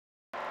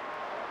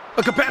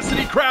A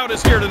capacity crowd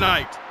is here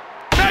tonight.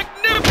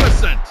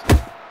 Magnificent!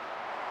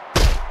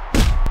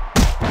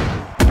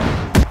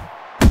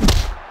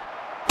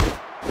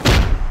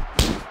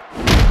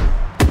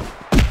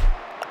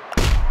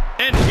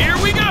 And here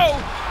we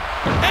go!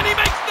 And he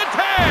makes the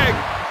tag!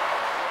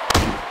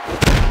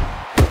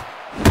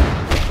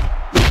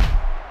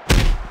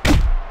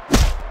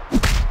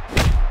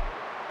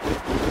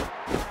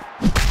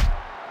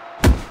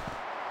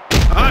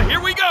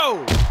 Here we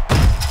go!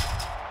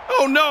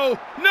 Oh no!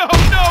 No,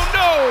 no,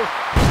 no!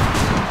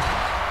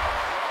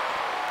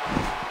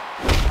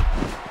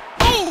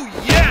 Oh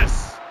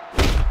yes!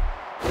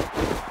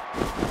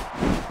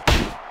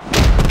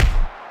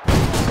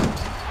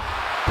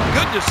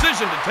 Good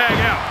decision to tag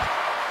out.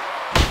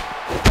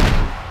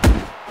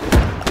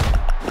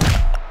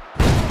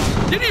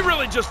 Did he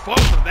really just fall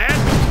for that?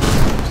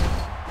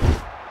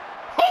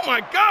 Oh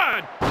my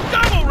God!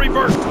 Double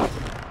reversal!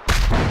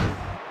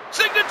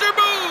 Signature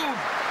move!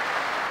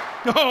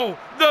 Oh,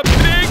 the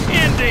big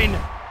ending!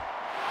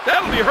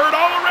 That'll be heard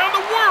all around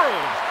the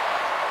world!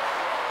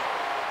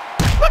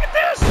 Look at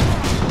this!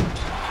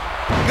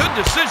 Good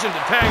decision to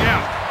tag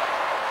out.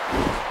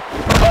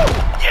 Oh,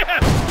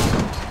 yes!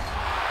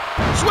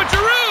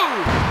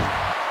 Switcheroo!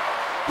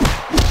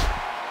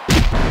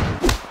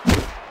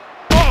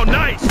 Oh,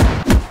 nice!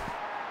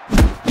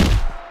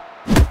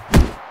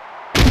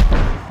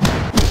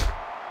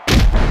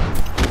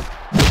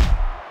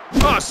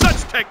 Oh,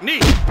 such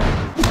technique!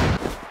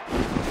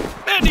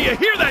 Man, do you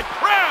hear that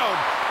crowd?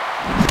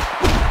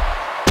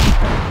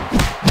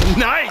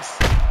 Nice!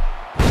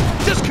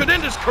 This could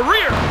end his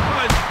career. Oh,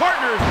 his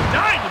partner is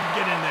dying to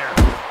get in there.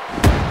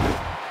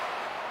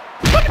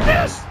 Look at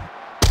this!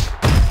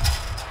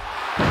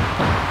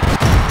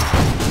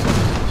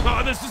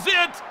 Oh, this is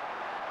it!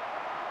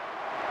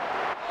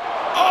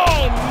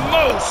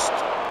 Almost!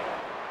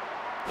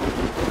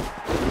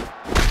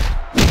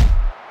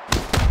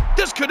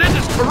 This could end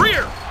his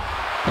career.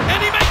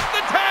 And he makes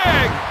the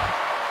tag!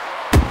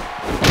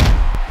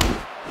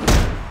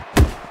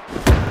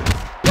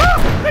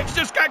 Things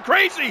just got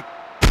crazy!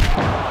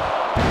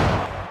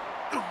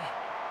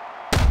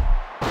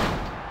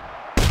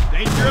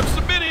 Danger of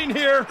submitting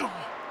here!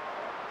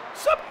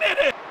 Submit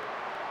it!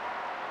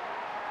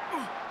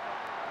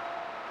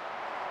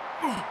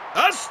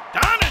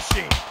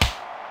 Astonishing!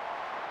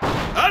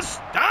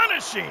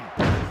 Astonishing!